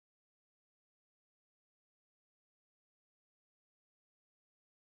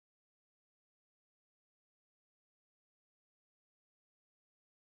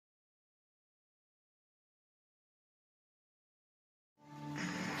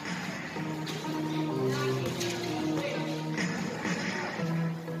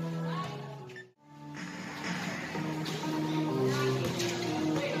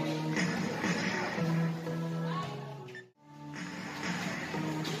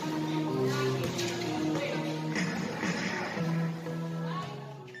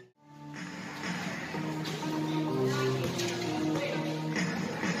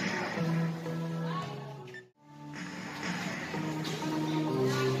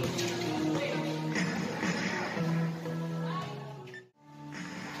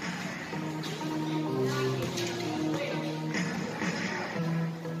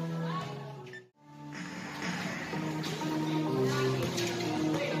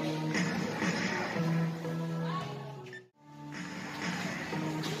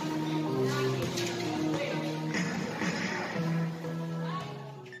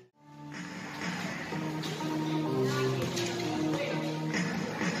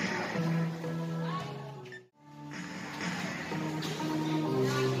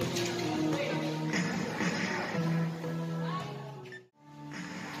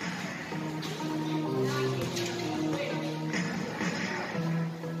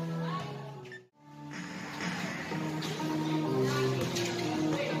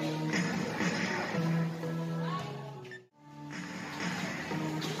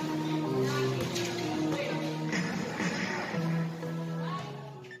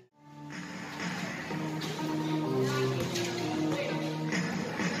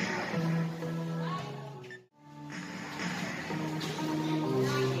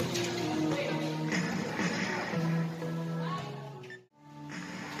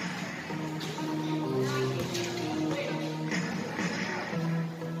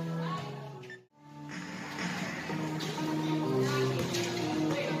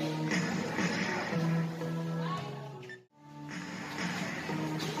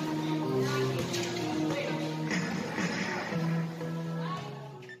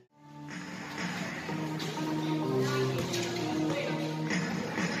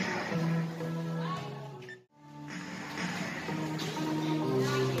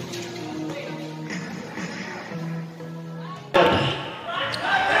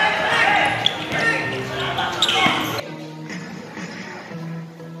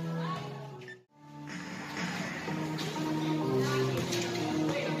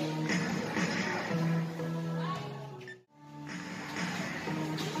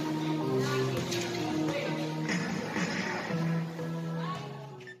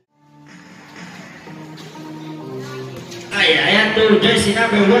Ayan to jersey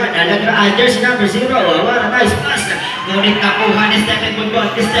number 1, jersey number 0, what a nice pass. Ngunit nakuha ni Stephen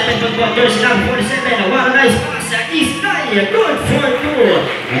Bunbon, jersey number 47, what a nice pass. Isnay, good for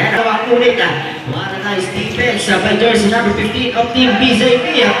 2. Ayan, ulit what a nice defense by jersey number 15 of Team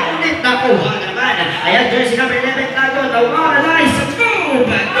BZB. Ngunit nakuha naman. Ayan, jersey number 11, Tagot, what a nice move,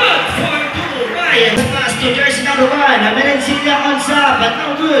 good for 2. Ryan, pass to jersey number 1, Merencilla on top, but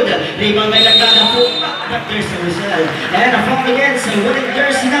no good. Rebound by Lagana po. But there's a result. And a foul against winning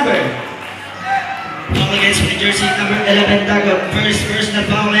jersey number. Foul against winning jersey number 11, Tagot. First personal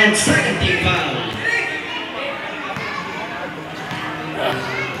foul and second team foul.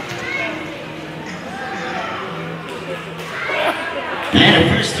 And the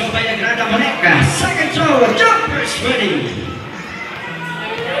first throw by Lagrada Moneca. Second throw, jumpers ready.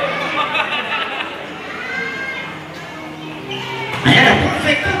 Ayan, a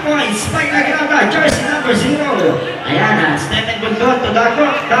perfect 2 points by Lagrada, jersey number 0. Ayan, Stephen Bunton to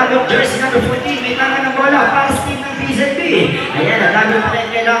Dagot, jersey number 14. May tangan ng bola, pass team ng BZB. Ayan, Dagot pa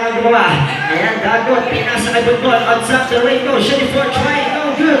rin kailangan gumawa. Ayan, Dagot, pinasa kay Bunton, on top the window, shooting for try,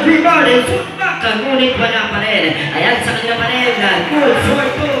 no good, rebound, and footback, ngunit wala pa rin. Ayan, sa kanila pa rin, good for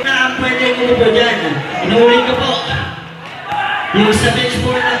 2 na ang pwede umupo dyan. Inuulit ko po, yung sa bench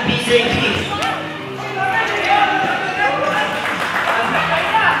board ng BZB.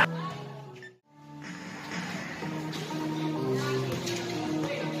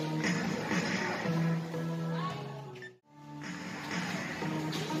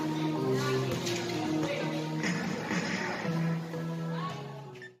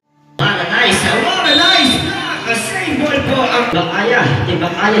 Bangaya, Team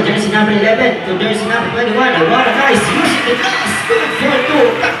Bangaya, jersey number 11 to jersey number 21. What a nice using the glass, good for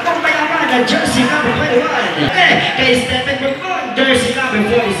 2. Takbong mayaman, jersey number 21. Kay Stephen Burgon, jersey number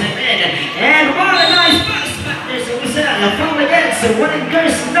 47. And what a nice pass back there sa Rizal. A foul against winning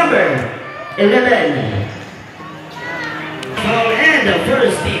jersey number 11. Foul and the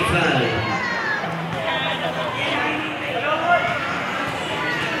first team foul.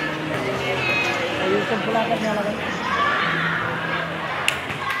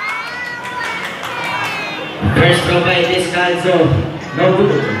 First throw by Descalzo, no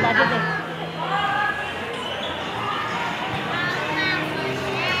good.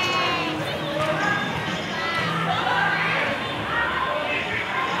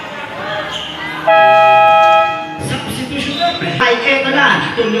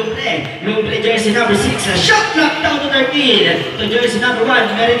 to Lumbre jersey number 6, shot clock down to 13, to jersey number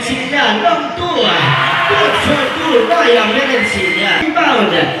 1, Merencilla, long 2, good for 2 by Merencilla.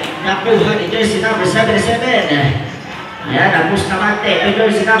 Rebound, nakuha ni jersey number 77. Ayan, ang Bustamante, to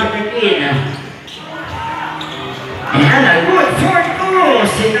jersey number 13. Ayan, good for 2,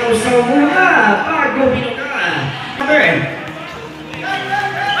 sinausaw muna, bago binuka.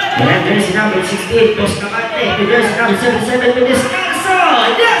 Ayan, jersey number 16, Bustamante, to jersey number 77, to Descanso.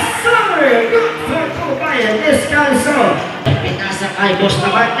 Yes, sir! Good for 2 by Descanso. Pinasa kay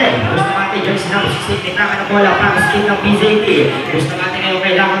Bustamante. Bustamante, jersey number 16, pinaka na bola para sa team ng BZB. Bustamante ngayon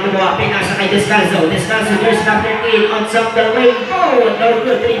kailangan gumawa. Pinasa kay Descanso. Descanso, jersey number 13, on top the rainbow. No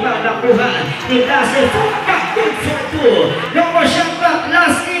good, rebound, nakuha. Niglase, full back, good for 2. No more shot clock,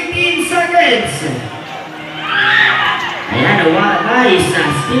 last 18 seconds. Ayan, nice.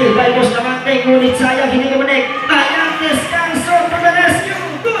 Steal by Bustamante, ngunit sayang, hindi kumunik. Ayan, Descanso for the rescue.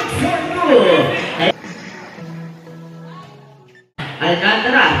 Good for 2.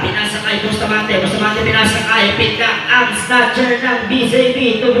 Alcantara, pinasa kay Bustamante. Bustamante pinasa kay Pinka. Ang snatcher ng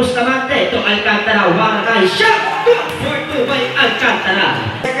BZB to Bustamante. To Alcantara, Waranay. Shot! Good for 2 by Alcantara.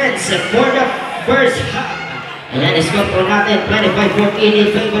 Seconds for the first half. Ayan, score po natin 25-14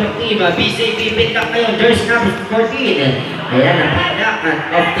 in favor of team BZB. Pinka ngayon, jersey number 14. Ayan, ang pinaka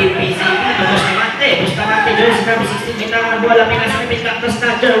of team BZB to Bustamante. Bustamante, jersey number 16. Pinaka ng bola, pinasa kay Pinka. To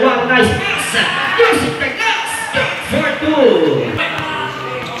snatcher, Waranay. Pass! Using the glass. Good for 2.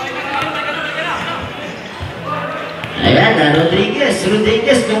 Ayan, Rodriguez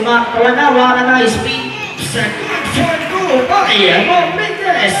kumakawa na, Waranay speed. Good for 2 by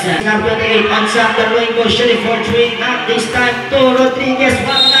Rodriguez. Number 8 on Sander Rainbow, shooting for 3. Not this time to Rodriguez.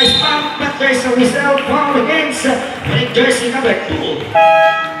 Waranay pump, but there's a whistle foul against jersey number 2.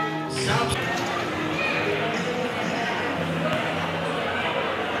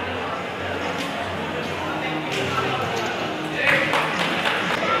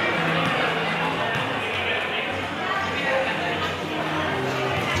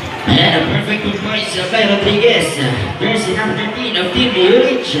 And a perfect 2 points by Rodriguez. Jersey number 13 of team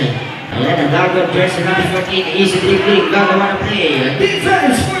YURICH. Ayan, ang dagot jersey number 14. Easy dribbling, gagawa na play.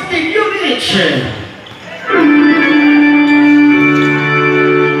 Defense for team YURICH.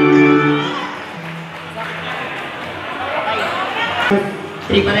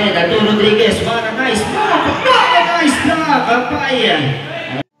 Three pa rin, to Rodriguez. What a nice block! What a nice block! Apaya.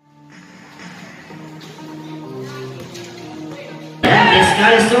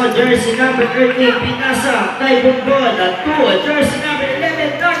 Descanso, jersey number 13, pinasa kay Bonbon. 2, jersey number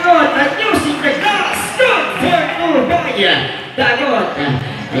 11, Dagot. Using the glass. Good for 2 by Dagot.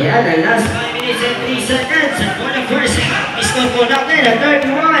 Ayan, the last 5 minutes and 3 seconds for the first half. Score po natin,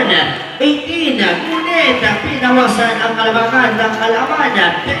 31-18. Ngunit, pinawasan ang kalabangan ng kalaban.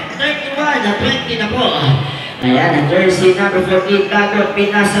 31-20 na po. Ayan, ang jersey number 14, Dagot,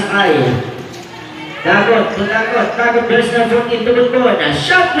 pinasa kay Dagot, jersey number 14 to Bonbon.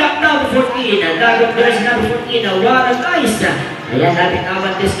 Shot clock number 14. Dagot, jersey number 14. Waranay. Ayan, natin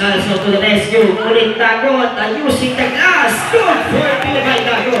naman Descanso to the rescue. Ulit Dagot, using the glass. Good for 2 by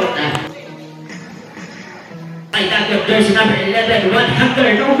Dagot. Ay Dagot, jersey number 11.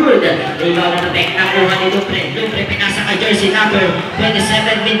 100, no good. Rebound na back, nakuha ni Lumbre. Lumbre pinasa ka jersey number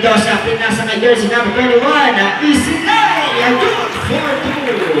 27. Mendoza pinasa ka jersey number 21. Easy line. Good for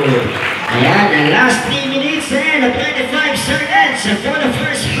 2. Ayan, the last 3 minutes and 25 seconds for the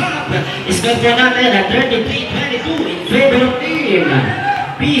first half. Score po natin 33-22 in favor of team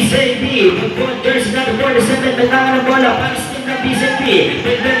BZB. Bonbon, jersey number 47, betangan ng bola para sa team ng BZB.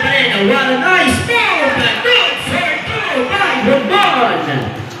 Bonbon pa rin, Waranay move. Good for 2 by Bonbon.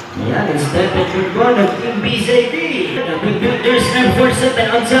 Ayan, instead of Bonbon of team BZB. Bonbon, jersey number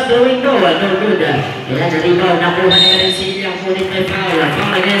 47 on top the window. No good. Ayan, na-rebound, nakuha ni Merencilla. Ngunit may foul.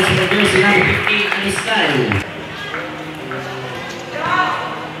 Foul against the jersey number 15, Aniskal.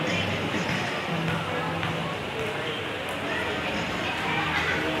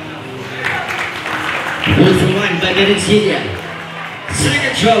 One for one by Merencilla.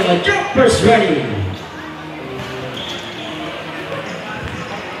 Second throw, jumpers ready.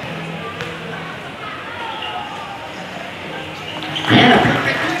 And a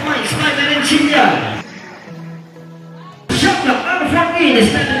perfect 2 points by Merencilla. Shot clock number 14 is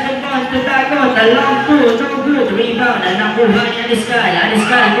set to Bonbon to Dagot. A long 2, no good. Rebound, nakuha ni Aniskal.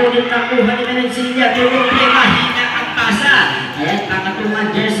 Aniskal, ngunit nakuha ni Merencilla. Tulungan, mahina ang pasa. Ayan, pangatungan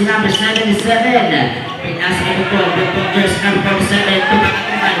jersey number 77. Pinasa ni Bonbon, jersey number 47. To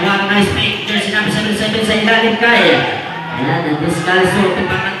pangatungan, Waranay Smith, jersey number 77 sa ilalim kay. Ayan, Descanso, to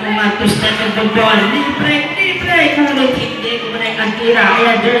pangatungan, to step and Bonbon. Libre. pinay, ngunit hindi ko na ang tira.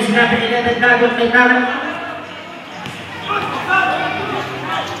 Ayan, jersey number 11, Bagon, may tanong.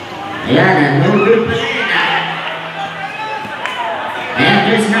 Ayan, no good pa rin. Ayan,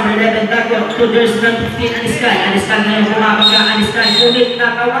 jersey number 11, Bagon, to jersey number 15, Aniskal. Aniskal ngayon bumabaga, Aniskal, ngunit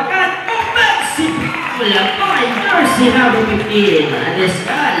natawagan. Offensive foul by jersey number 15,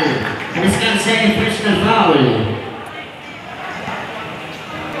 Aniskal. Aniskal, second personal foul.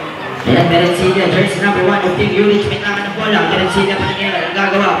 Ayan, Berencilla, jersey number 1 of Team YURICH, may tama ng bola. Berencilla pa nangyari, ang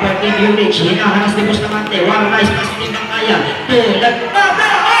gagawa for Team YURICH. Hinaharas ni Bustamante, one nice pass ni Bangkaya.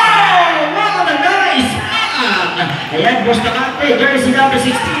 What a nice pass! Ayan, Bustamante, jersey number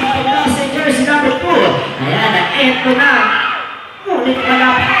 16, Paglasay, jersey number 2. Ayan, eto na. Ngunit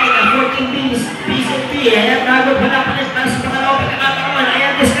pala pa rin, 14 BZB. Ayan, bago pala pa rin, para sa pangalawang pagkakataon.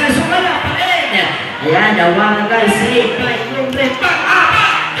 Ayan, descanso pala pa rin. Ayan, one nice save by number 5.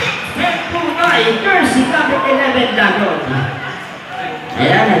 Jersey number 11, Bagon.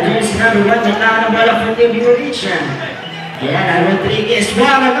 Ayan, jersey number 1, may tama ng bola for Team YURICH. Ayan, Rodriguez,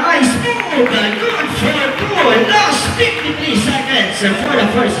 what a nice move! Good for 2, last 53 seconds for the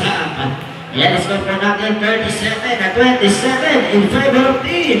first half. Ayan, score po natin 37-27 in favor of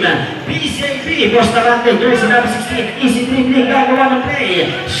Team BZB. Bustamante, jersey number 16, easy dribbling, gagawa ng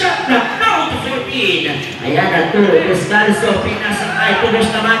play. Shot clock down to 14. Ayan, at 2, Descalzo, pinasakay to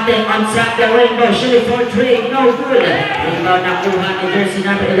Bustamante on the rainbow, shooting for 3, no good. Rebound nakuha ni jersey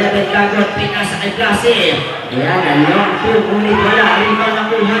number 11, Bagon, pinasakay klase. Ayan, long 2, ngunit wala. Rebound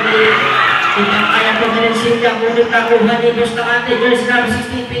nakuha ni Ibang kaya po na rin siya, ngunit nakuha ni Bustamante, jersey number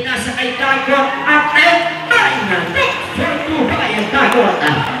 16, pinasakay Bagon at 10, 9, for 2 by Bagon.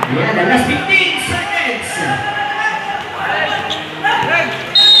 Ayan, the last 15 seconds.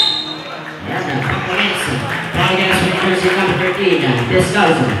 Ayan, PAG-ASA with jersey number 13,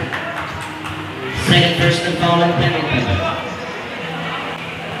 Descalzo. Second personal foul and penalty.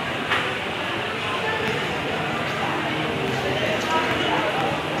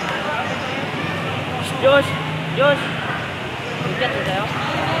 Josh, lihat tayo.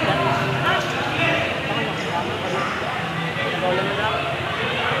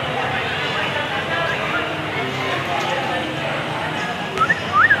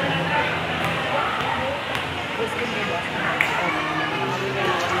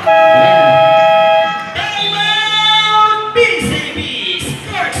 BZB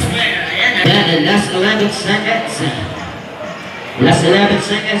Sportswear. And last 11 seconds. Last 11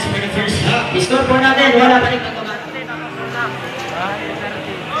 seconds for the first half. Score po natin, wala pa rin pagkaman.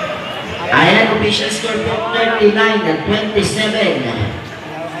 Ayan, official score po 39-27.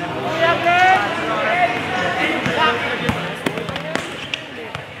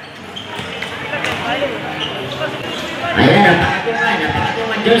 Ayan,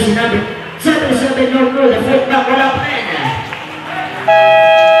 napakatungan jersey number 77 no, the fourth back, wala pa rin.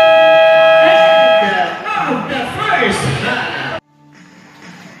 End of the first half.